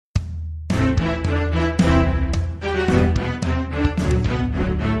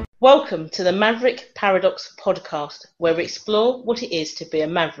Welcome to the Maverick Paradox podcast, where we explore what it is to be a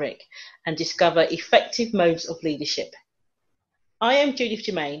maverick and discover effective modes of leadership. I am Judith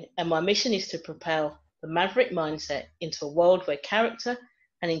Germain, and my mission is to propel the maverick mindset into a world where character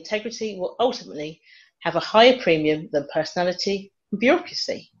and integrity will ultimately have a higher premium than personality and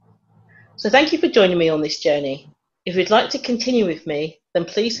bureaucracy. So thank you for joining me on this journey. If you'd like to continue with me, then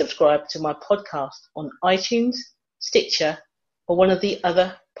please subscribe to my podcast on iTunes, Stitcher, or one of the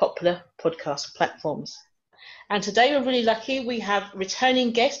other popular podcast platforms. And today we're really lucky. We have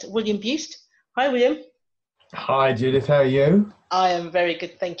returning guest, William Buist. Hi, William. Hi, Judith. How are you? I am very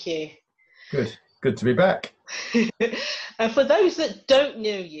good, thank you. Good to be back. And for those that don't know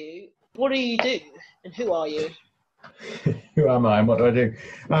you, what do you do and who are you? Who am I and what do I do?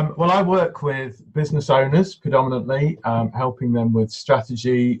 Well, I work with business owners predominantly, helping them with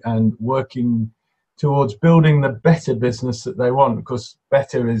strategy and working towards building the better business that they want, because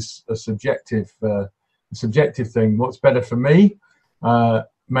better is a subjective thing. What's better for me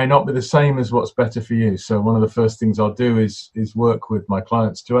may not be the same as what's better for you. So one of the first things I'll do is work with my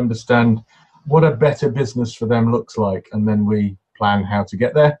clients to understand what a better business for them looks like, and then we plan how to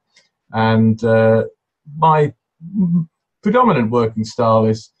get there. And my predominant working style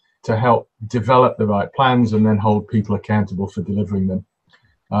is to help develop the right plans and then hold people accountable for delivering them.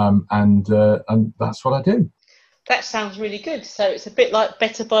 And that's what I do. That sounds really good. So it's a bit like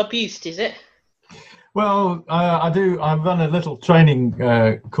Better by Buist, is it? Well, I run a little training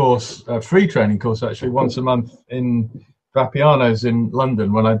course, a free training course actually, once a month in Vapiano's in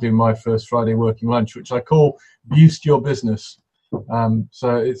London when I do my first Friday working lunch, which I call Buist Your Business.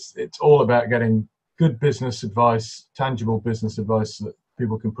 So it's all about getting good business advice, tangible business advice that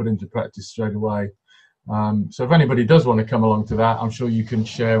people can put into practice straight away. So if anybody does want to come along to that, I'm sure you can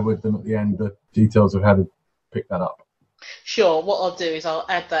share with them at the end the details of how to pick that up. Sure. What I'll do is I'll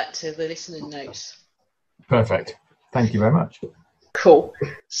add that to the listening notes. Perfect. Thank you very much. Cool.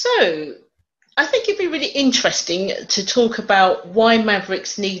 So I think it'd be really interesting to talk about why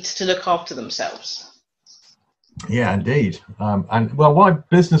mavericks need to look after themselves. Yeah, indeed. And well, why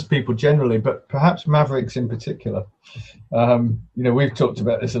business people generally, but perhaps mavericks in particular. We've talked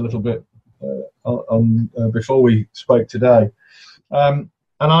about this a little bit before we spoke today. And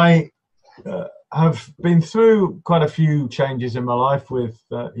I have been through quite a few changes in my life with,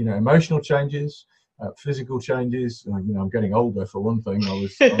 emotional changes, physical changes. I'm getting older for one thing. I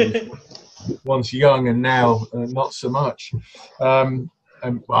was once young and now not so much. And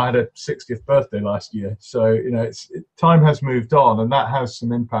I had a 60th birthday last year. So, time has moved on, and that has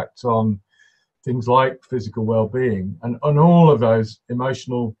some impact on things like physical well-being and on all of those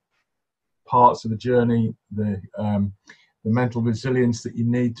emotional parts of the journey, the mental resilience that you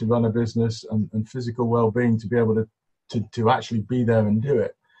need to run a business, and physical well-being to be able to actually be there and do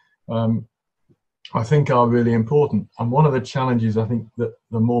it, I think are really important. And one of the challenges I think that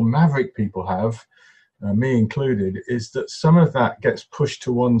the more maverick people have, me included, is that some of that gets pushed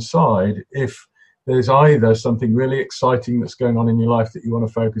to one side if there's either something really exciting that's going on in your life that you want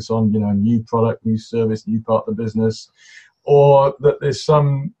to focus on, new product, new service, new part of the business, or that there's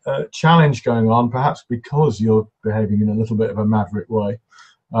some challenge going on, perhaps because you're behaving in a little bit of a maverick way.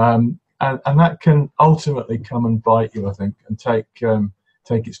 And that can ultimately come and bite you, I think, and take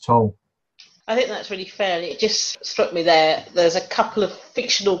its toll. I think that's really fair. It just struck me there's a couple of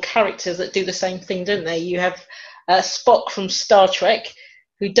fictional characters that do the same thing, don't they? You have Spock from Star Trek,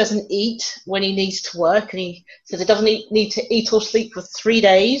 who doesn't eat when he needs to work, and he says he doesn't need to eat or sleep for 3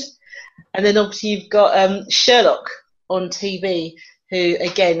 days. And then obviously you've got Sherlock on TV, who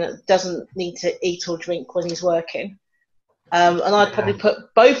again doesn't need to eat or drink when he's working. And I'd probably put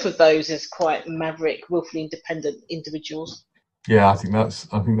both of those as quite maverick, willfully independent individuals. Yeah, I think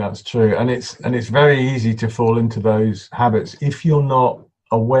that's true, and it's very easy to fall into those habits if you're not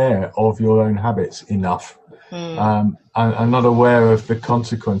aware of your own habits enough, and not aware of the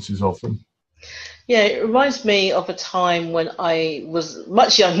consequences of them. Yeah, it reminds me of a time when I was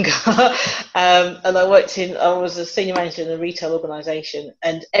much younger, and I was a senior manager in a retail organisation,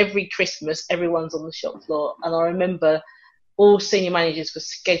 and every Christmas everyone's on the shop floor, and I remember all senior managers were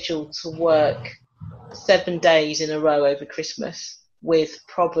scheduled to work 7 days in a row over Christmas, with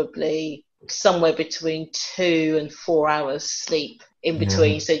probably somewhere between 2 and 4 hours sleep in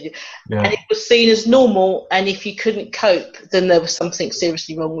between. And it was seen as normal, and if you couldn't cope, then there was something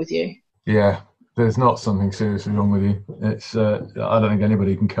seriously wrong with you. Yeah, there's not something seriously wrong with you. It's I don't think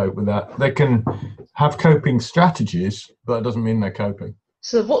anybody can cope with that. They can have coping strategies, but it doesn't mean they're coping.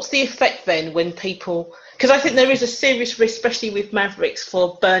 So what's the effect then when people, because I think there is a serious risk, especially with mavericks,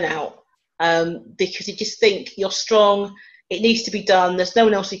 for burnout, because you just think you're strong, it needs to be done. There's no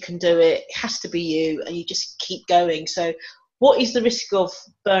one else who can do it. It has to be you, and you just keep going. So what is the risk of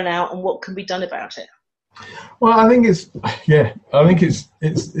burnout, and what can be done about it? Well, I think it's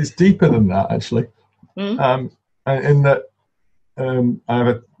deeper than that, actually. In that I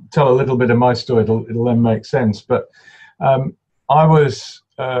have tell a little bit of my story. It'll then make sense. But I was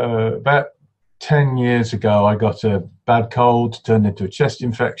about 10 years ago, I got a bad cold, turned into a chest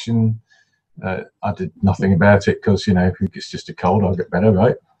infection. I did nothing about it because, if it's just a cold, I'll get better,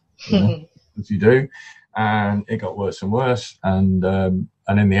 right? As you do. And it got worse and worse. And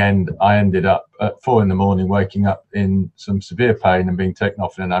in the end, I ended up at 4 a.m, waking up in some severe pain and being taken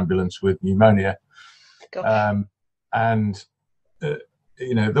off in an ambulance with pneumonia. There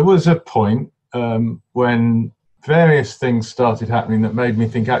was a point when various things started happening that made me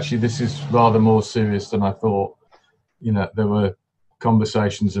think, actually, this is rather more serious than I thought. There were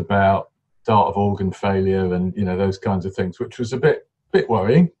conversations about start of organ failure and, those kinds of things, which was a bit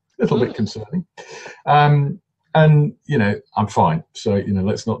worrying, a little bit concerning. And, I'm fine. So,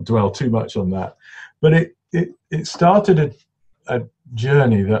 let's not dwell too much on that. But it started a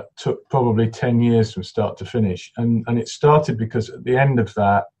journey that took probably 10 years from start to finish. And it started because at the end of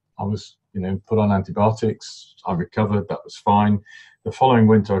that, I was, put on antibiotics. I recovered. That was fine. The following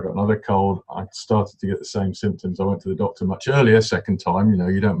winter, I got another cold. I started to get the same symptoms. I went to the doctor much earlier, second time.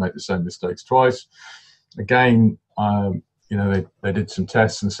 You don't make the same mistakes twice. Again, they did some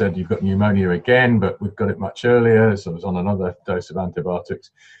tests and said, you've got pneumonia again, but we've got it much earlier. So I was on another dose of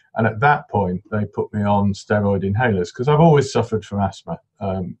antibiotics. And at that point, they put me on steroid inhalers because I've always suffered from asthma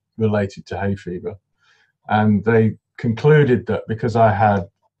related to hay fever. And they concluded that because I had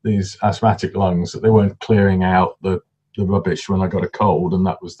these asthmatic lungs, that they weren't clearing out the rubbish when I got a cold, and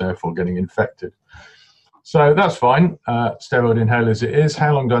that was therefore getting infected. So that's fine. Steroid inhalers it is.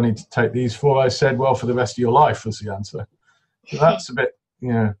 How long do I need to take these for? I said, well, for the rest of your life was the answer. So that's a bit,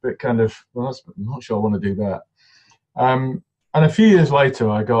 kind of, I'm not sure I want to do that. And a few years later,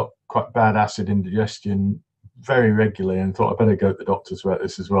 I got quite bad acid indigestion very regularly and thought I better go to the doctors about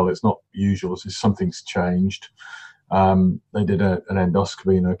this as well. It's not usual. So something's changed. They did an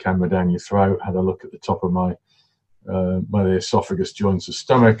endoscopy, camera down your throat, had a look at the top of my the esophagus joins the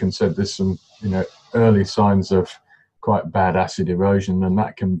stomach and said there's some, early signs of quite bad acid erosion, and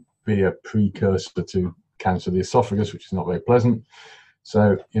that can be a precursor to cancer of the esophagus, which is not very pleasant.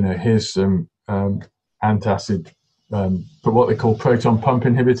 So, here's some antacid, but what they call proton pump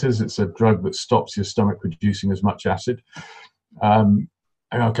inhibitors. It's a drug that stops your stomach producing as much acid.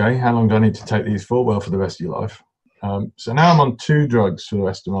 Okay, how long do I need to take these for? Well, for the rest of your life. So now I'm on 2 drugs for the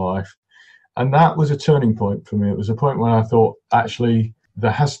rest of my life. And that was a turning point for me. It was a point when I thought, actually,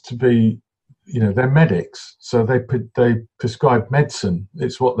 there has to be, they're medics. So they prescribe medicine.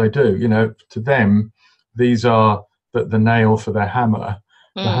 It's what they do. To them, these are the nail for their hammer.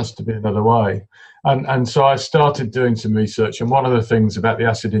 There has to be another way. And so I started doing some research. And one of the things about the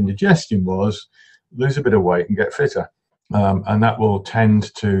acid indigestion was lose a bit of weight and get fitter. And that will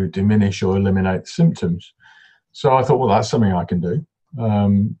tend to diminish or eliminate symptoms. So I thought, well, that's something I can do.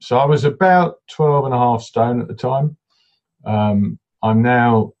 So I was about 12.5 stone at the time. I'm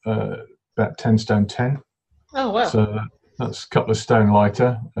now about 10 stone 10. Oh, wow. So that's a couple of stone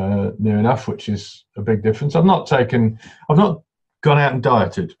lighter, near enough, which is a big difference. I've not gone out and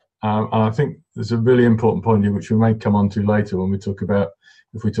dieted. And I think there's a really important point here, which we may come on to later when we talk about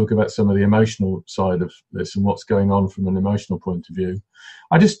some of the emotional side of this and what's going on from an emotional point of view.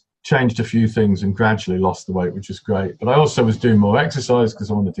 I just changed a few things and gradually lost the weight, which was great. But I also was doing more exercise because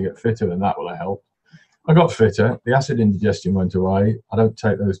I wanted to get fitter, and that will help. I got fitter. The acid indigestion went away. I don't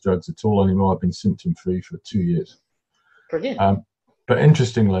take those drugs at all anymore. I've been symptom-free for 2 years. Brilliant. But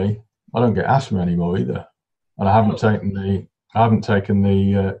interestingly, I don't get asthma anymore either. And I haven't taken the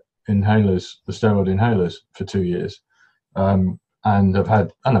inhalers, the steroid inhalers, for 2 years. And I've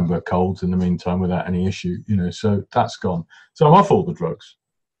had a number of colds in the meantime without any issue, so that's gone. So I'm off all the drugs.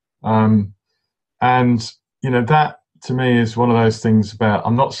 That to me is one of those things about,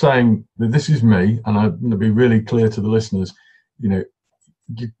 I'm not saying that this is me, and I'm going to be really clear to the listeners, you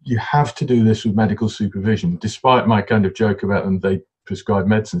have to do this with medical supervision, despite my kind of joke about them, they prescribe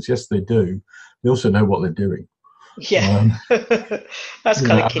medicines. Yes, they do. They also know what they're doing. Yeah, that's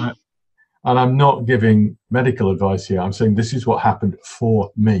kind of key. And I'm not giving medical advice here. I'm saying this is what happened for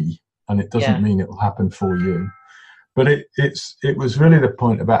me, and it doesn't mean it will happen for you. But it was really the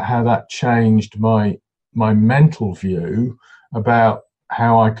point about how that changed my mental view about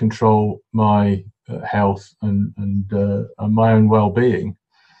how I control my health and my own well-being.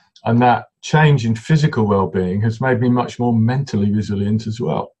 And that change in physical well-being has made me much more mentally resilient as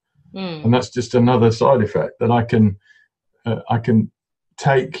well. And that's just another side effect, that I can I can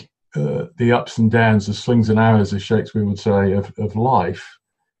take the ups and downs, the slings and arrows, as Shakespeare would say, of life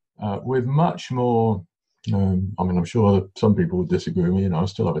with much more. I mean, I'm sure some people would disagree with me. I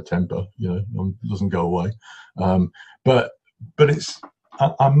still have a temper. It doesn't go away. But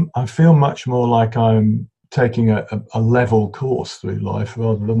I feel much more like I'm taking a level course through life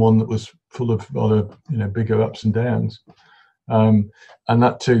rather than one that was full of rather bigger ups and downs. And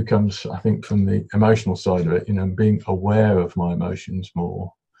that too comes, I think, from the emotional side of it. Being aware of my emotions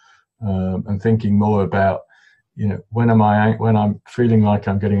more, and thinking more about, when I'm feeling like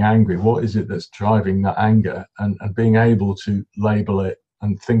I'm getting angry, what is it that's driving that anger, and being able to label it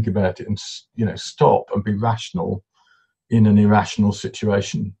and think about it and stop and be rational in an irrational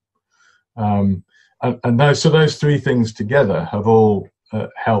situation. Those three things together have all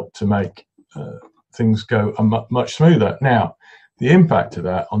helped to make things go much smoother. Now, the impact of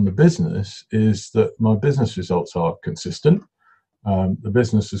that on the business is that my business results are consistent. The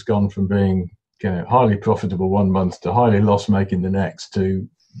business has gone from being highly profitable one month to highly loss-making the next, to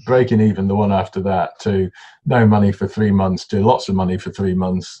breaking even the one after that, to no money for 3 months, to lots of money for 3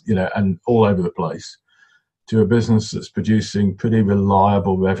 months, and all over the place, to a business that's producing pretty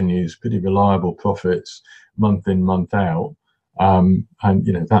reliable revenues, pretty reliable profits month in, month out. And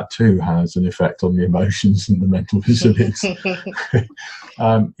that too has an effect on the emotions and the mental resilience.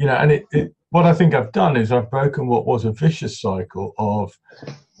 What I think I've done is I've broken what was a vicious cycle of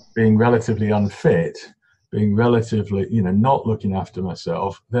being relatively unfit, being relatively, not looking after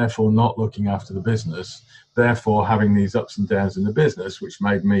myself, therefore not looking after the business, therefore having these ups and downs in the business, which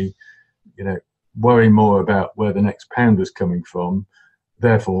made me, worry more about where the next pound was coming from,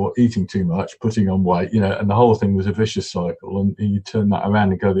 therefore eating too much, putting on weight, and the whole thing was a vicious cycle. And you turn that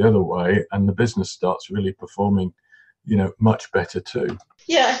around and go the other way, and the business starts really performing, much better too.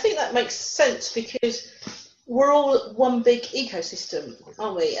 Yeah, I think that makes sense, because we're all one big ecosystem,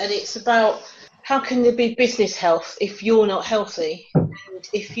 aren't we? And it's about, how can there be business health if you're not healthy? And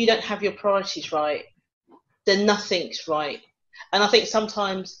if you don't have your priorities right, then nothing's right. And I think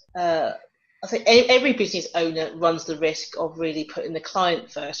sometimes, I think every business owner runs the risk of really putting the client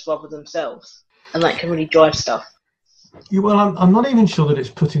first rather than themselves, and that can really drive stuff. Yeah, well, I'm not even sure that it's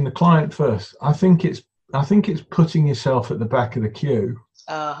putting the client first. I think it's putting yourself at the back of the queue,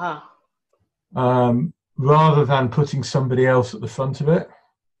 rather than putting somebody else at the front of it.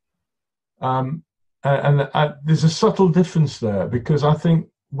 There's a subtle difference there, because I think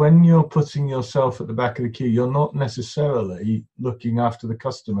when you're putting yourself at the back of the queue, you're not necessarily looking after the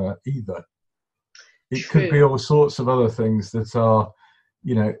customer either. It True. could be all sorts of other things that are,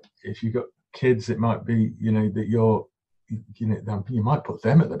 if you've got kids, it might be, that you might put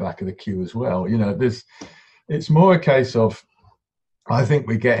them at the back of the queue as well. It's more a case of, I think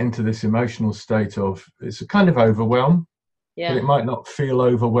we get into this emotional state of, it's a kind of overwhelm, but it might not feel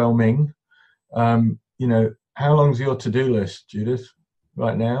overwhelming. How long's your to-do list, Judith,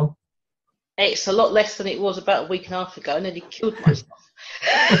 right now? It's a lot less than it was about a week and a half ago. I nearly killed myself.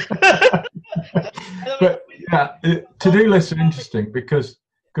 But to-do lists are interesting because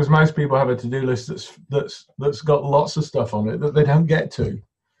most people have a to-do list that's got lots of stuff on it that they don't get to.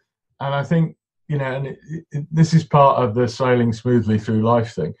 And I think, this is part of the sailing smoothly through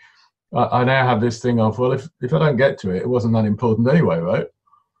life thing. I now have this thing of, well, if I don't get to it, it wasn't that important anyway, right?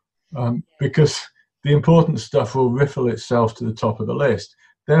 Because the important stuff will riffle itself to the top of the list.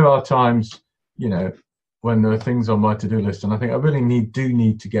 There are times, when there are things on my to-do list, and I think I really need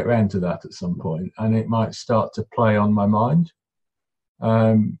to get around to that at some point, and it might start to play on my mind.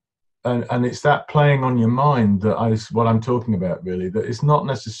 And it's that playing on your mind that is what I'm talking about, really. That it's not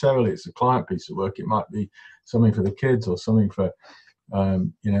necessarily it's a client piece of work. It might be something for the kids, or something for a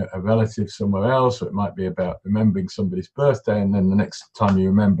relative somewhere else, or it might be about remembering somebody's birthday, and then the next time you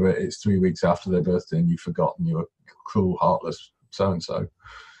remember it, it's 3 weeks after their birthday, and you've forgotten, you're cruel, heartless so-and-so.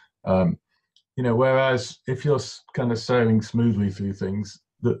 Whereas if you're kind of sailing smoothly through things,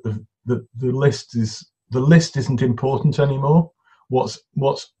 the list isn't important anymore. What's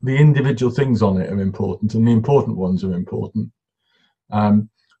the individual things on it are important, and the important ones are important.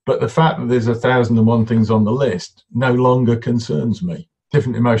 But the fact that there's 1,001 things on the list no longer concerns me.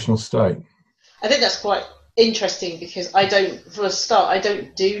 Different emotional state. I think that's quite interesting, because I don't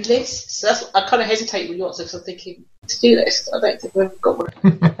do lists. So I kind of hesitate when you answer, because I'm thinking, to-do list? I don't think we've got one.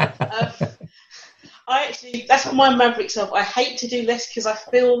 That's my Maverick self. I hate to do lists, because I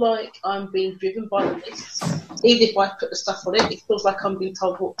feel like I'm being driven by the lists. Even if I put the stuff on it, it feels like I'm being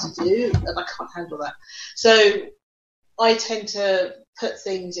told what to do, and I can't handle that. So I tend to put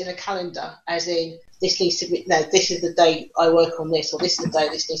things in a calendar, as in this needs to be, no, this is the day I work on this, or this is the day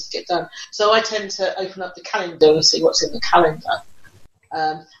this needs to get done. So I tend to open up the calendar and see what's in the calendar.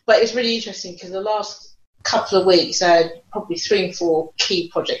 But it was really interesting because the last couple of weeks I had probably 3 and 4 key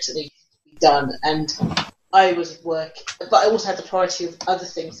projects that needed to be done, and I was working, but I also had the priority of other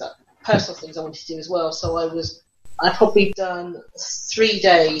things, that personal things I wanted to do as well. So I probably done 3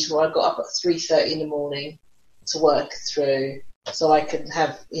 days where I got up at 3:30 in the morning to work through, so I could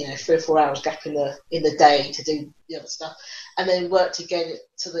have 3 or 4 hours gap in the day to do the other stuff, and then worked again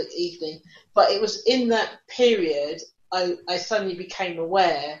to the evening. But it was in that period I suddenly became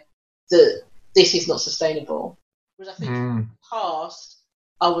aware that this is not sustainable. Whereas I think in the past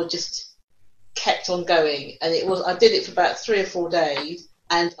I would just kept on going, and I did it for about 3 or 4 days,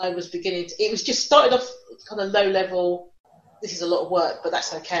 and I was beginning to, it was just started off kind of low level. This is a lot of work, but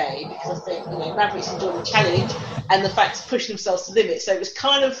that's okay, because I think Mavericks enjoy the challenge and the fact to push themselves to limit. So it was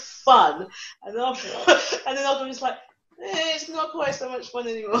kind of fun, and then after it's like it's not quite so much fun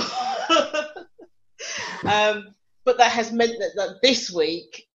anymore. But that has meant that this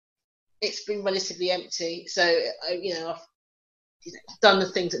week it's been relatively empty. So I've done the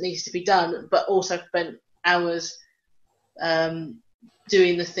things that needs to be done, but also spent hours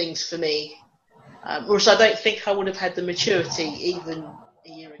doing the things for me. Whereas I don't think I would have had the maturity even a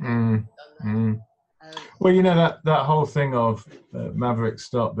year ago. Well, that whole thing of Mavericks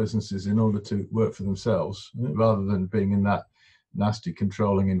start businesses in order to work for themselves, rather than being in that nasty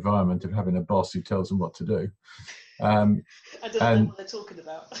controlling environment of having a boss who tells them what to do. I don't know what they're talking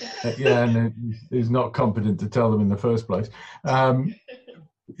about. And who's not competent to tell them in the first place.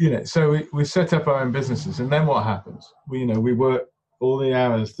 So we set up our own businesses, and then what happens? We work all the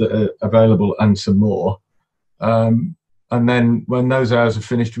hours that are available and some more. And then when those hours are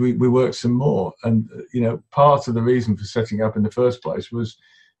finished, we work some more. And, part of the reason for setting up in the first place was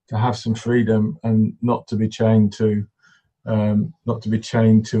to have some freedom and not to be chained to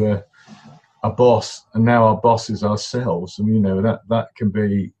a boss. And now our boss is ourselves. And, that can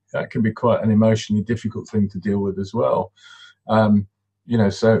be quite an emotionally difficult thing to deal with as well.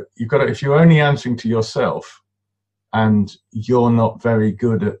 So you've got to, if you're only answering to yourself, and you're not very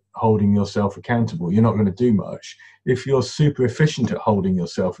good at holding yourself accountable, you're not going to do much. If you're super efficient at holding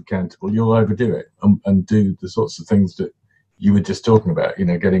yourself accountable, you'll overdo it and do the sorts of things that you were just talking about,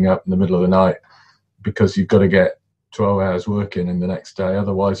 getting up in the middle of the night because you've got to get 12 hours working in the next day.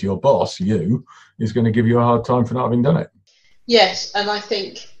 Otherwise, your boss, is going to give you a hard time for not having done it. Yes, and I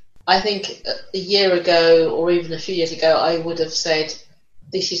think a year ago, or even a few years ago, I would have said,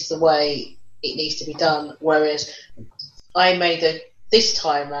 this is the way it needs to be done. Whereas this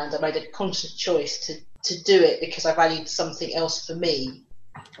time round, I made a conscious choice to do it because I valued something else for me.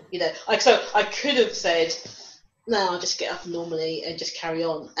 So I could have said, no, I'll just get up normally and just carry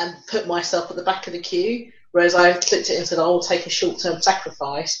on and put myself at the back of the queue. Whereas I looked at it and said, I'll take a short-term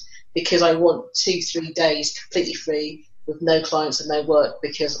sacrifice because I want 2-3 days completely free with no clients and no work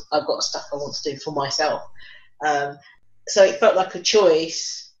because I've got stuff I want to do for myself. So it felt like a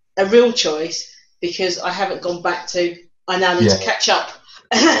choice, a real choice, because I haven't gone back to, I now need to catch up.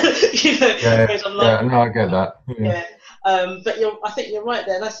 No, I get that. But I think you're right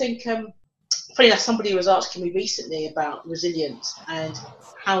there. And I think, funny enough, somebody was asking me recently about resilience and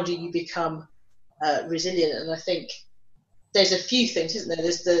how do you become resilient. And I think there's a few things, isn't there?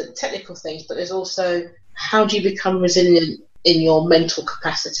 There's the technical things, but there's also how do you become resilient in your mental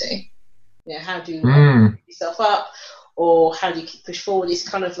capacity? How do you pick yourself up, or how do you push forward? It's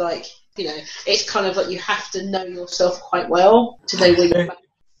kind of like, it's kind of like you have to know yourself quite well to know where you're at.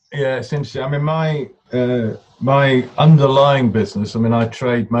 Yeah, it's interesting. I mean, my underlying business, I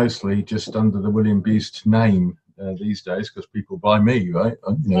trade mostly just under the William Buist name these days because people buy me, right?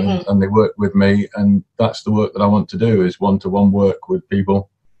 And they work with me, and that's the work that I want to do, is one-to-one work with people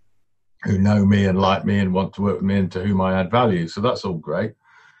who know me and like me and want to work with me and to whom I add value. So that's all great.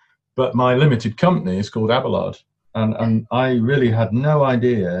 But my limited company is called Abelard. And I really had no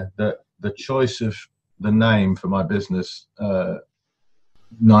idea that the choice of the name for my business,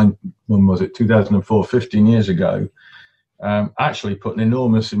 2004, 15 years ago, actually put an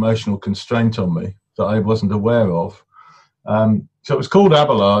enormous emotional constraint on me that I wasn't aware of. So it was called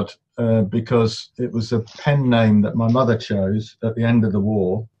Abelard because it was a pen name that my mother chose at the end of the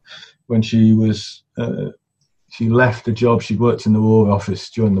war when she left the job. She'd worked in the War Office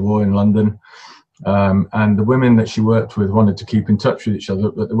during the war in London. And the women that she worked with wanted to keep in touch with each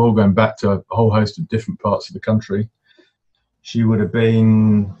other, but they were all going back to a whole host of different parts of the country. She would have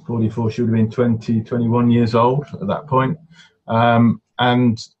been 44, she would have been 20, 21 years old at that point.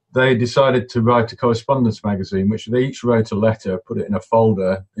 And they decided to write a correspondence magazine, which they each wrote a letter, put it in a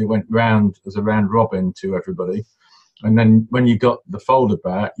folder. It went round as a round robin to everybody. And then when you got the folder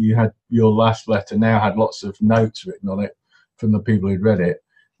back, you had your last letter now had lots of notes written on it from the people who'd read it.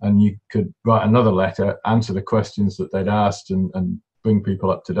 And you could write another letter, answer the questions that they'd asked, and bring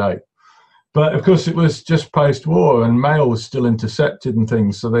people up to date. But of course, it was just post-war, and mail was still intercepted and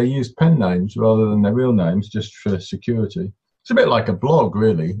things, so they used pen names rather than their real names just for security. It's a bit like a blog,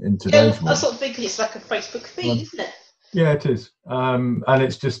 really, in today's world. I sort of think it's like a Facebook feed, isn't it? Yeah, it is. And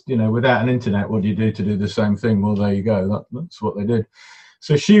it's just, without an internet, what do you do to do the same thing? Well, there you go. That's what they did.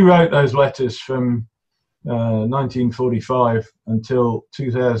 So she wrote those letters from 1945 until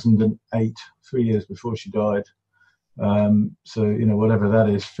 2008, 3 years before she died. So, whatever that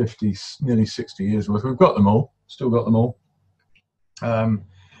is, 50, nearly 60 years worth. We've got them all, still got them all.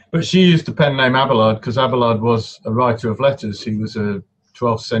 But she used the pen name Abelard because Abelard was a writer of letters. He was a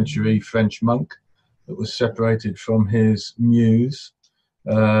 12th century French monk that was separated from his muse,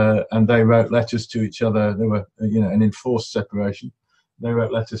 and they wrote letters to each other. They were, an enforced separation. They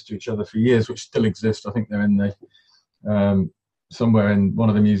wrote letters to each other for years, which still exist. I think they're in the somewhere in one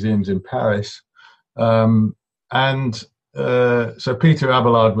of the museums in Paris. So Peter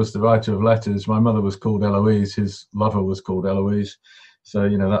Abelard was the writer of letters. My mother was called Eloise. His lover was called Eloise. So,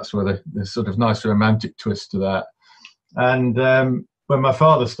 that's where there's sort of nice romantic twist to that. And when my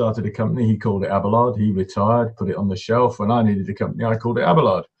father started a company, he called it Abelard. He retired, put it on the shelf. When I needed a company, I called it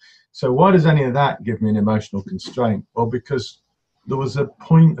Abelard. So why does any of that give me an emotional constraint? Well, because there was a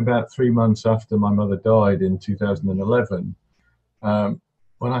point about 3 months after my mother died in 2011, when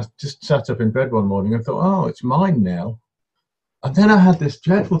I just sat up in bed one morning and thought, oh, it's mine now. And then I had this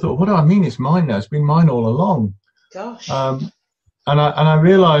dreadful thought, what do I mean it's mine now? It's been mine all along. Gosh. And I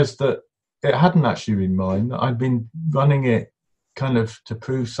realised that it hadn't actually been mine. I'd been running it kind of to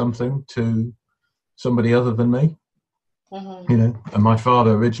prove something to somebody other than me. And my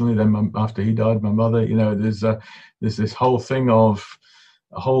father originally, then after he died, my mother, there's this whole thing of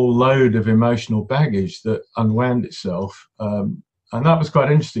a whole load of emotional baggage that unwound itself. And that was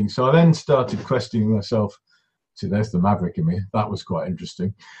quite interesting. So I then started questioning myself. See, there's the Maverick in me. That was quite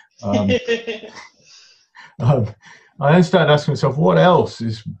interesting. I then started asking myself, what else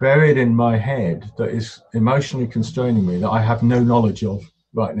is buried in my head that is emotionally constraining me that I have no knowledge of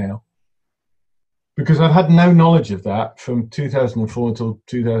right now? Because I've had no knowledge of that from 2004 until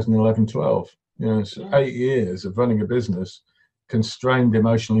 2011-12. It's 8 years of running a business, constrained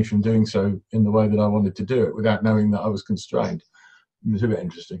emotionally from doing so in the way that I wanted to do it without knowing that I was constrained. It was a bit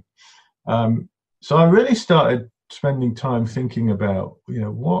interesting. So I really started spending time thinking about,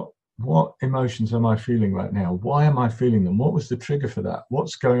 what emotions am I feeling right now? Why am I feeling them? What was the trigger for that?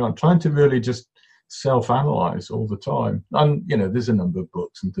 What's going on? Trying to really just self-analyze all the time. And, there's a number of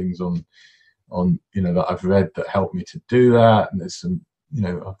books and things on that I've read that help me to do that. And there's some,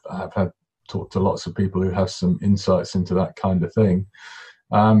 I've had talked to lots of people who have some insights into that kind of thing.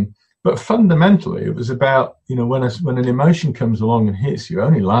 But fundamentally, it was about, when an emotion comes along and hits you, it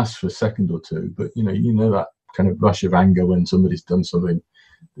only lasts for a second or two. But, that kind of rush of anger when somebody's done something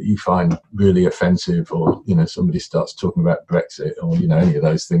that you find really offensive, or, somebody starts talking about Brexit, or, any of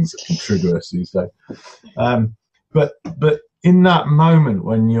those things that can trigger us these days. But in that moment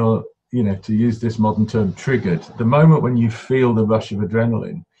when you're, to use this modern term, triggered, the moment when you feel the rush of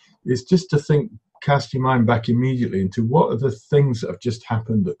adrenaline, is just to cast your mind back immediately into what are the things that have just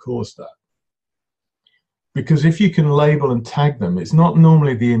happened that caused that. Because if you can label and tag them, it's not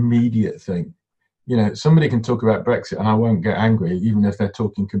normally the immediate thing. Somebody can talk about Brexit and I won't get angry, even if they're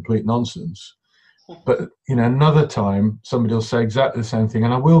talking complete nonsense. But, another time somebody will say exactly the same thing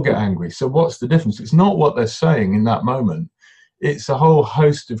and I will get angry. So what's the difference? It's not what they're saying in that moment. It's a whole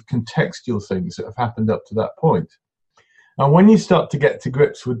host of contextual things that have happened up to that point. And when you start to get to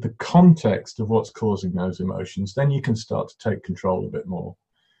grips with the context of what's causing those emotions, then you can start to take control a bit more.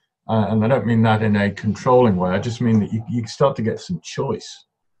 And I don't mean that in a controlling way. I just mean that you start to get some choice.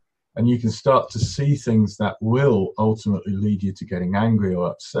 And you can start to see things that will ultimately lead you to getting angry or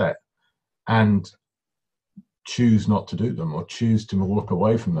upset, and choose not to do them, or choose to walk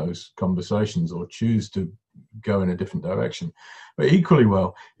away from those conversations, or choose to go in a different direction. But equally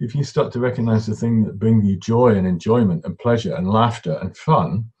well, if you start to recognize the thing that brings you joy and enjoyment and pleasure and laughter and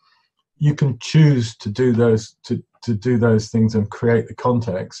fun, you can choose to do those to do those things and create the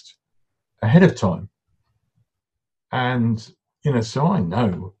context ahead of time. And so I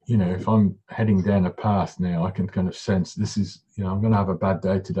know, if I'm heading down a path now, I can kind of sense this is, I'm going to have a bad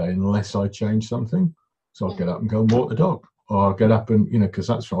day today unless I change something. So I'll get up and go and walk the dog, or I'll get up and, because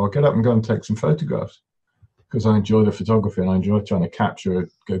that's right, I'll get up and go and take some photographs. because I enjoy the photography and I enjoy trying to capture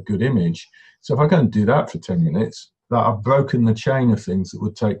a good image. So if I go and do that for 10 minutes, that I've broken the chain of things that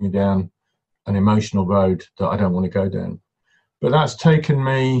would take me down an emotional road that I don't want to go down. But that's taken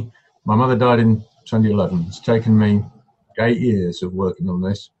me, my mother died in 2011. It's taken me 8 years of working on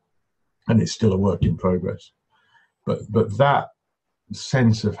this, and it's still a work in progress. But that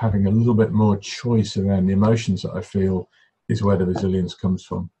sense of having a little bit more choice around the emotions that I feel is where the resilience comes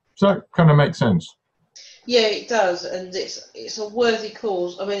from. So that kind of makes sense. Yeah, it does, and it's a worthy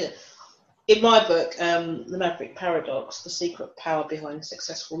cause. I mean, in my book, The Maverick Paradox, The Secret Power Behind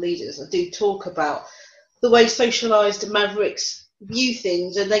Successful Leaders, I do talk about the way socialised mavericks view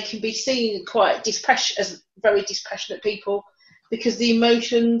things, and they can be seen quite as very dispassionate people, because the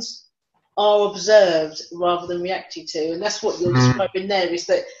emotions are observed rather than reacted to, and that's what you're describing there, is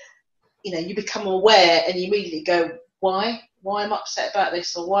that, you know, you become aware and you immediately go, why I'm upset about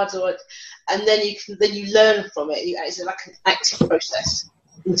this, or why do I, and then you learn from it. It's like an active process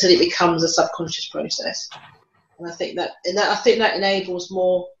until it becomes a subconscious process. And I think that enables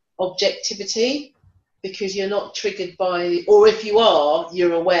more objectivity, because you're not triggered by, or if you are,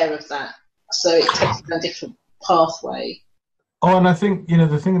 you're aware of that, so it takes a different pathway. Oh, and I think, you know,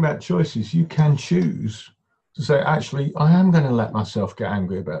 the thing about choice is you can choose to say, actually, I am going to let myself get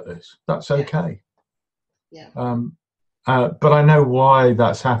angry about this. That's okay. Yeah. But I know why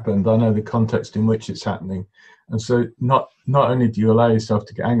that's happened. I know the context in which it's happening. And so not only do you allow yourself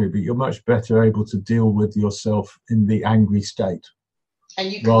to get angry, but you're much better able to deal with yourself in the angry state.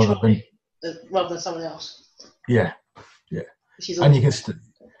 And you control it rather than someone else. Yeah, yeah. And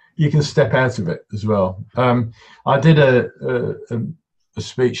you can step out of it as well. I did a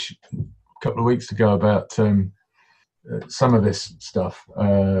speech a couple of weeks ago about some of this stuff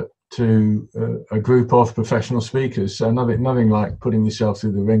to a group of professional speakers. So nothing like putting yourself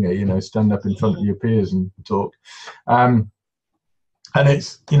through the ringer, you know, stand up in front of your peers and talk. And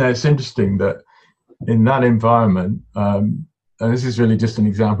it's, you know, it's interesting that in that environment, and this is really just an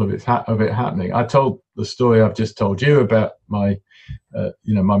example of it happening. I told the story I've just told you about my,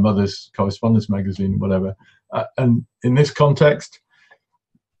 you know, my mother's correspondence magazine, whatever. And in this context,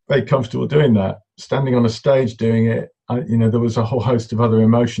 very comfortable doing that. Standing on a stage doing it, you know, there was a whole host of other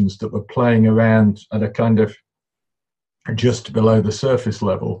emotions that were playing around at a kind of just below the surface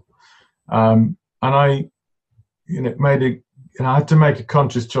level. And I, you know, I had to make a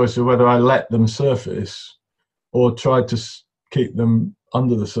conscious choice of whether I let them surface or tried to keep them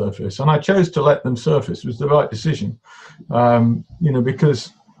under the surface. And I chose to let them surface. It was the right decision, you know,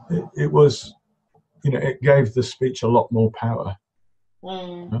 because it was, you know, it gave the speech a lot more power.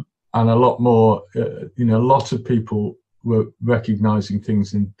 And a lot more, you know, a lot of people were recognizing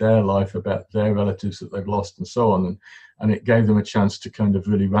things in their life about their relatives that they've lost and so on. And it gave them a chance to kind of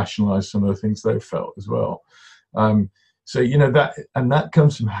really rationalize some of the things they felt as well. So, you know, that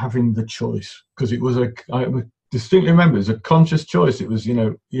comes from having the choice, because it was I distinctly remember, it was a conscious choice. It was, you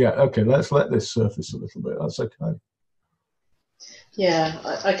know, yeah, okay, let's let this surface a little bit. That's okay. Yeah,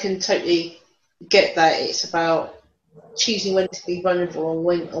 I can totally get that. It's about choosing when to be vulnerable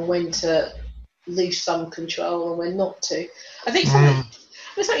and when to lose some control and when not to. I think something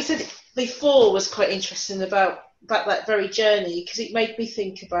you said before was quite interesting about that very journey, because it made me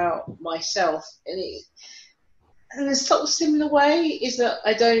think about myself, and in a sort of similar way is that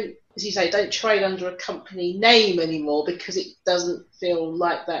I don't, as you say, don't trade under a company name anymore, because it doesn't feel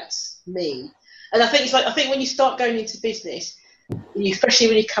like that's me. And I think when you start going into business, especially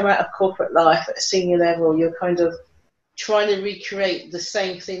when you come out of corporate life at a senior level, you're kind of trying to recreate the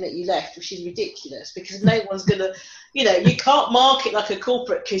same thing that you left, which is ridiculous, because no one's going to, you know, you can't market like a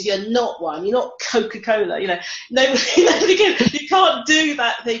corporate because you're not one. You're not Coca-Cola, you know. Nobody can, you can't do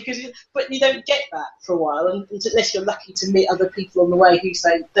that thing, but you don't get that for a while, unless you're lucky to meet other people on the way who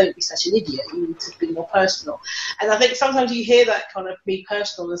say, don't be such an idiot, you need to be more personal. And I think sometimes you hear that kind of be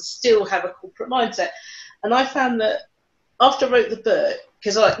personal and still have a corporate mindset. And I found that after I wrote the book,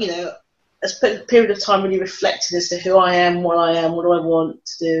 because I spent a period of time really reflecting as to who I am, what do I want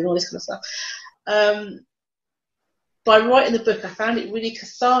to do, and all this kind of stuff. By writing the book, I found it really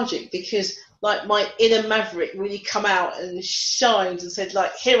cathartic, because like my inner maverick really come out and shined and said,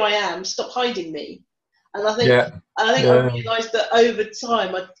 like, here I am, stop hiding me. And I think I realised that over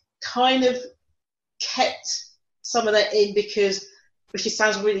time I kind of kept some of that in, which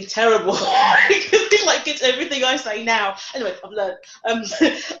sounds really terrible, because it's like it's everything I say now. Anyway, I've learned.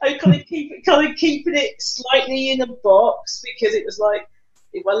 I kind of keeping it slightly in a box, because it was like,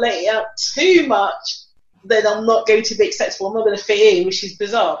 if I let it out too much, then I'm not going to be acceptable. I'm not going to fit in, which is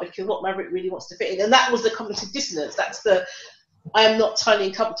bizarre, because what Maverick really wants to fit in, and that was the cognitive dissonance. That's the I am not totally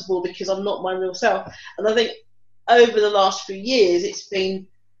uncomfortable because I'm not my real self. And I think over the last few years, it's been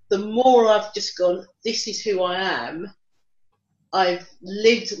the more I've just gone, this is who I am. I've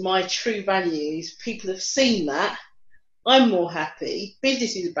lived my true values. People have seen that. I'm more happy.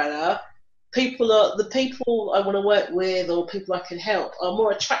 Business is better. The people I want to work with or people I can help are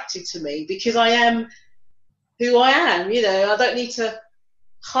more attracted to me because I am who I am. You know, I don't need to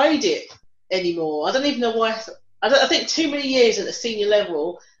hide it anymore. I don't even know why. I think too many years at the senior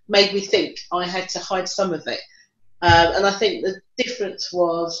level made me think I had to hide some of it. And I think the difference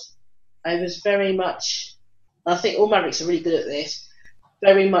was I was very much, I think all Mavericks are really good at this,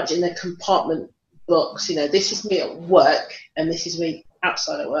 very much in a compartment box. You know, this is me at work and this is me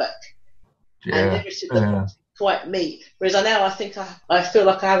outside of work. Yeah. And never should the quite meet. Whereas I think I feel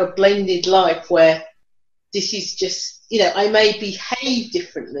like I have a blended life where this is just, you know, I may behave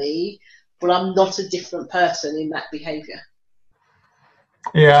differently, but I'm not a different person in that behaviour.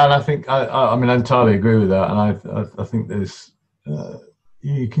 Yeah, and I think I mean I entirely agree with that, and I think there's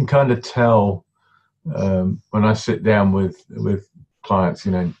you can kind of tell when I sit down with clients,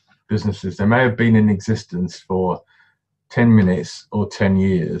 you know, businesses, they may have been in existence for 10 minutes or 10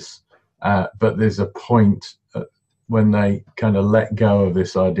 years, but there's a point when they kind of let go of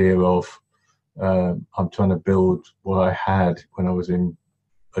this idea of I'm trying to build what I had when I was in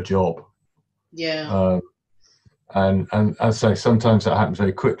a job. Yeah. And I say sometimes that happens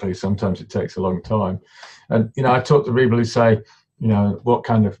very quickly, sometimes it takes a long time. And you know, I talk to people who say, you know,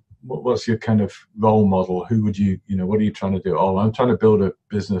 what's your kind of role model? Who would you know, what are you trying to do? Oh, I'm trying to build a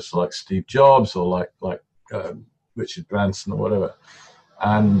business like Steve Jobs or like Richard Branson or whatever.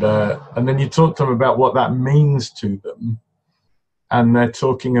 And then you talk to them about what that means to them, and they're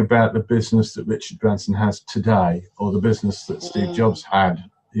talking about the business that Richard Branson has today, or the business that Steve Jobs had,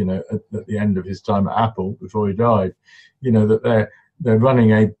 you know, at the end of his time at Apple before he died. You know, that they're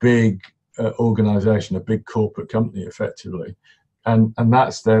running a big organization, a big corporate company, effectively, and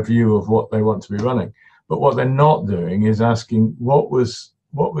that's their view of what they want to be running. But what they're not doing is asking what was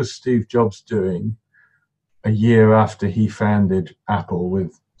Steve Jobs doing a year after he founded Apple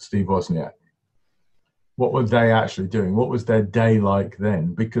with Steve Wozniak. What were they actually doing? What was their day like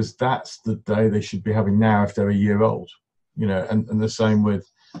then? Because that's the day they should be having now if they're a year old. You know, and the same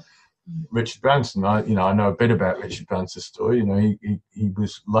with Richard Branson. I know a bit about Richard Branson's story. You know, he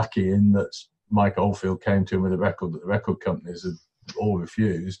was lucky in that Mike Oldfield came to him with a record that the record companies had all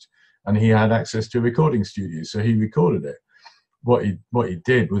refused, and he had access to a recording studio, so he recorded it. What he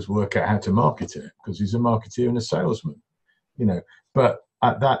did was work out how to market it, because he's a marketeer and a salesman, you know. But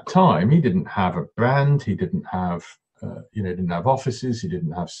at that time, he didn't have a brand. He didn't have, didn't have offices. He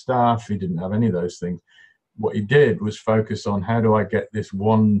didn't have staff. He didn't have any of those things. What he did was focus on how do I get this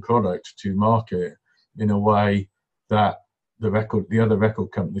one product to market in a way that the other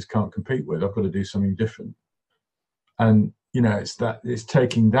record companies can't compete with. I've got to do something different. And, you know, it's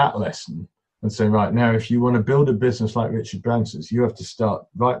taking that lesson and saying, right, now, if you want to build a business like Richard Branson's, you have to start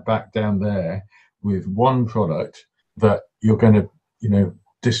right back down there with one product that you're going to, you know,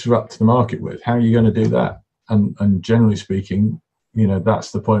 disrupt the market with. How are you going to do that? And generally speaking, you know,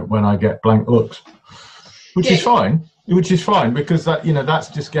 that's the point when I get blank looks, which is fine, because that, you know, that's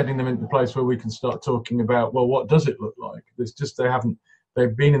just getting them into the place where we can start talking about, well, what does it look like? It's just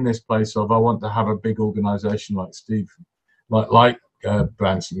they've been in this place of, I want to have a big organization like Steve, like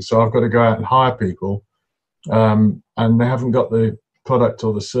Branson. So I've got to go out and hire people, and they haven't got the product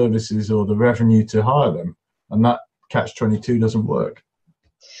or the services or the revenue to hire them. And that catch-22 doesn't work.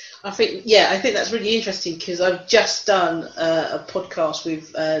 I think that's really interesting, because I've just done a podcast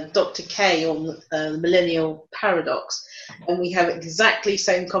with Dr. K on the millennial paradox, and we have exactly the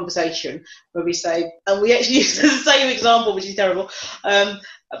same conversation where we say, and we actually use the same example, which is terrible,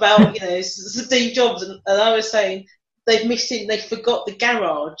 about, you know, Steve Jobs, and I was saying they forgot the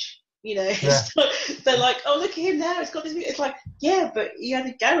garage. You know, yeah. They're like, oh, look at him now, it's got this. It's like, yeah, but he had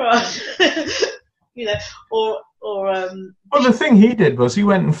a garage. You know, well, the thing he did was he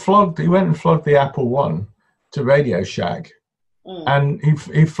went and flogged the Apple One to Radio Shack, and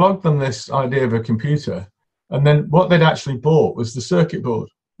he flogged them this idea of a computer, and then what they'd actually bought was the circuit board.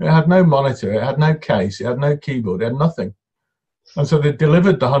 It had no monitor, it had no case, it had no keyboard, it had nothing. And so they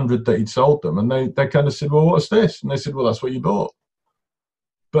delivered the 100 that he'd sold them, and they kind of said, well, what's this? And they said, well, that's what you bought.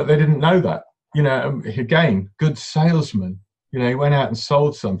 But they didn't know that. You know, again, good salesman. You know, he went out and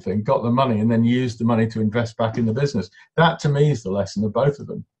sold something, got the money, and then used the money to invest back in the business. That, to me, is the lesson of both of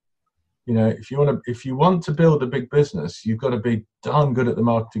them. You know, if you want to build a big business, you've got to be darn good at the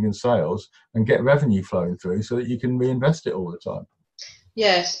marketing and sales and get revenue flowing through so that you can reinvest it all the time.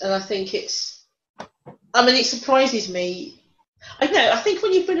 Yes, and I think it surprises me I know. I think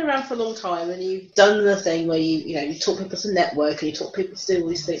when you've been around for a long time and you've done the thing where you taught people to network and you taught people to do all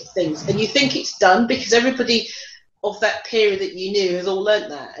these things, and you think it's done because everybody of that period that you knew has all learnt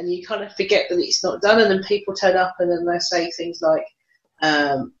that, and you kind of forget that it's not done, and then people turn up and then they say things like,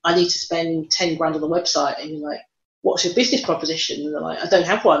 "I need to spend 10 grand on the website," and you're like, "What's your business proposition?" And they're like, "I don't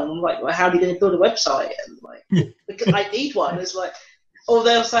have one." And I'm like, "Well, how are you going to build a website?" And I'm like, "Because I need one." It's like, or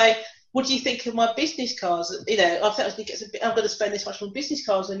they'll say, "What do you think of my business cards?" I'm going to spend this much on business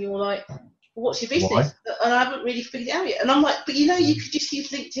cards, and you're like, "Well, what's your business?" Why? And I haven't really figured it out yet. And I'm like, "But you could just use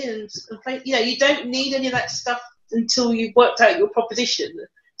LinkedIn and play. You don't need any of that stuff until you've worked out your proposition.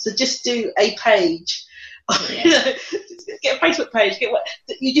 So just do a page." Get a Facebook page.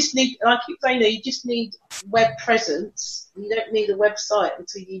 You just need, and I keep saying that you just need web presence. You don't need a website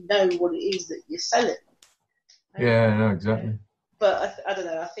until you know what it is that you're selling. Yeah, no, exactly. But I don't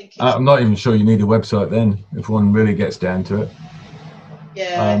know. I think I'm not even sure you need a website then, if one really gets down to it.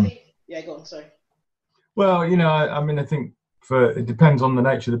 Yeah. Go on. Sorry. Well, I think it depends on the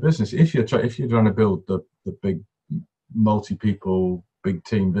nature of the business. If you're trying to build the big multi-people, big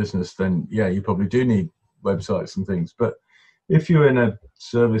team business, then yeah, you probably do need websites and things. But if you're in a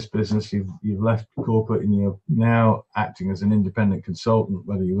service business, you've left corporate and you're now acting as an independent consultant,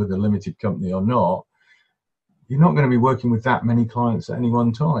 whether you're with a limited company or not, you're not going to be working with that many clients at any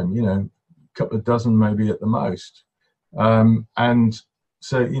one time. A couple of dozen maybe at the most, and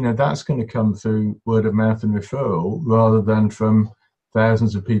so that's going to come through word of mouth and referral rather than from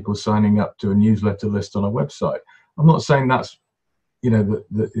thousands of people signing up to a newsletter list on a website. I'm not saying that's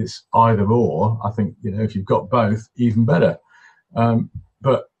that it's either or. I think if you've got both, even better.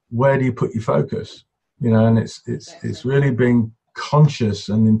 But where do you put your focus? And it's really being conscious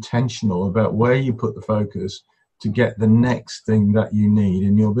and intentional about where you put the focus to get the next thing that you need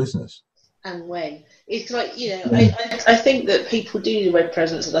in your business. And when. It's like, I think that people do need a web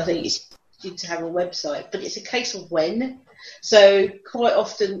presence, and I think it's good to have a website, but it's a case of when. So quite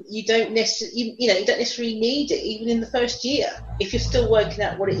often you don't necessarily, you don't necessarily need it even in the first year. If you're still working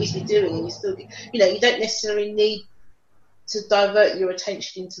out what it is you're doing, and you still, you don't necessarily need to divert your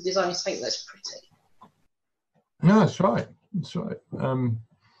attention into designing something that's pretty. No, that's right. That's right. And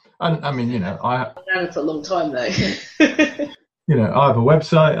I mean, I've been around for a long time though. I have a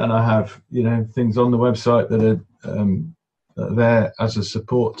website, and I have things on the website that are there as a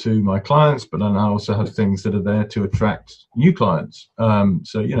support to my clients, but then I also have things that are there to attract new clients.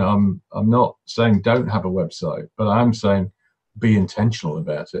 So I'm not saying don't have a website, but I'm saying be intentional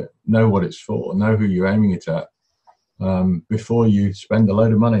about it. Know what it's for. Know who you're aiming it at before you spend a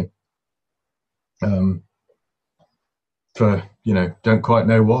load of money. For don't quite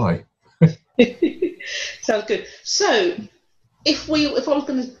know why. Sounds good. So if I was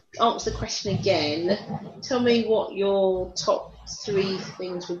going to answer the question again, tell me what your top 3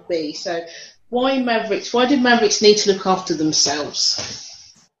 things would be. So why Mavericks? Why do Mavericks need to look after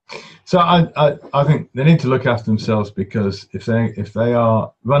themselves? So I think they need to look after themselves because if they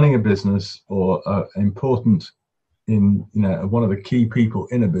are running a business or important in one of the key people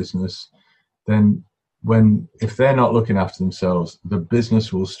in a business, then if they're not looking after themselves, the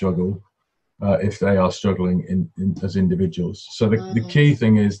business will struggle if they are struggling in as individuals. So the key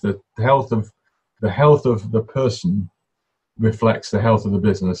thing is that the health of the person reflects the health of the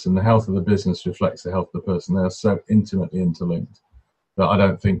business, and the health of the business reflects the health of the person. They are so intimately interlinked that I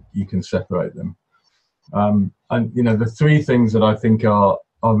don't think you can separate them. And the 3 things that I think are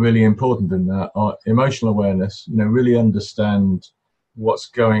really important in that are emotional awareness. Really understand what's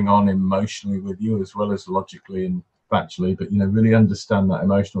going on emotionally with you as well as logically and factually, but really understand that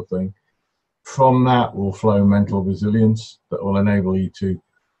emotional thing. From that will flow mental resilience that will enable you to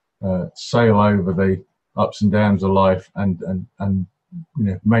sail over the ups and downs of life and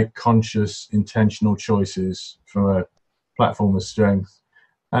make conscious, intentional choices from a platform of strength.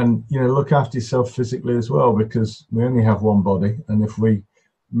 And look after yourself physically as well, because we only have one body, and if we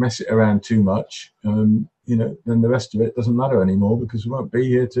mess it around too much, then the rest of it doesn't matter anymore, because we won't be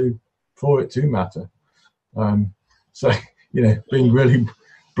here for it to matter. So being really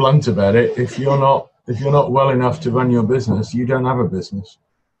blunt about it, if you're not well enough to run your business, you don't have a business.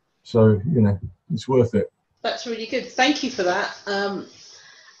 So it's worth it. That's really good. Thank you for that. And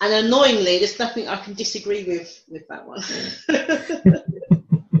annoyingly, there's nothing I can disagree with that one.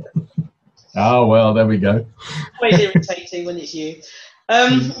 Oh well, there we go. Always irritating when it's you.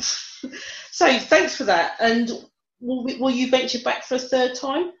 So thanks for that. And will you venture back for a 3rd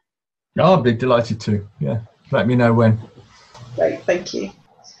time? Oh, I'd be delighted to. Yeah, let me know when. Great, thank you.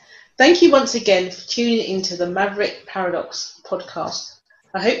 Thank you once again for tuning into the Maverick Paradox podcast.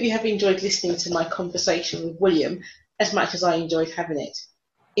 I hope you have enjoyed listening to my conversation with William, as much as I enjoyed having it.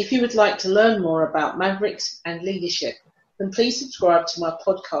 If you would like to learn more about Mavericks and leadership, then please subscribe to my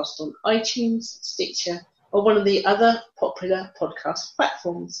podcast on iTunes, Stitcher, or one of the other popular podcast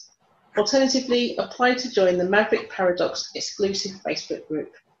platforms. Alternatively, apply to join the Maverick Paradox exclusive Facebook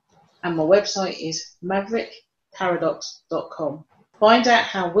group. And my website is maverickparadox.com. Find out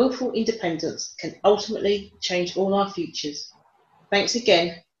how willful independence can ultimately change all our futures. Thanks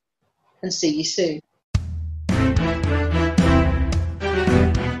again, and see you soon.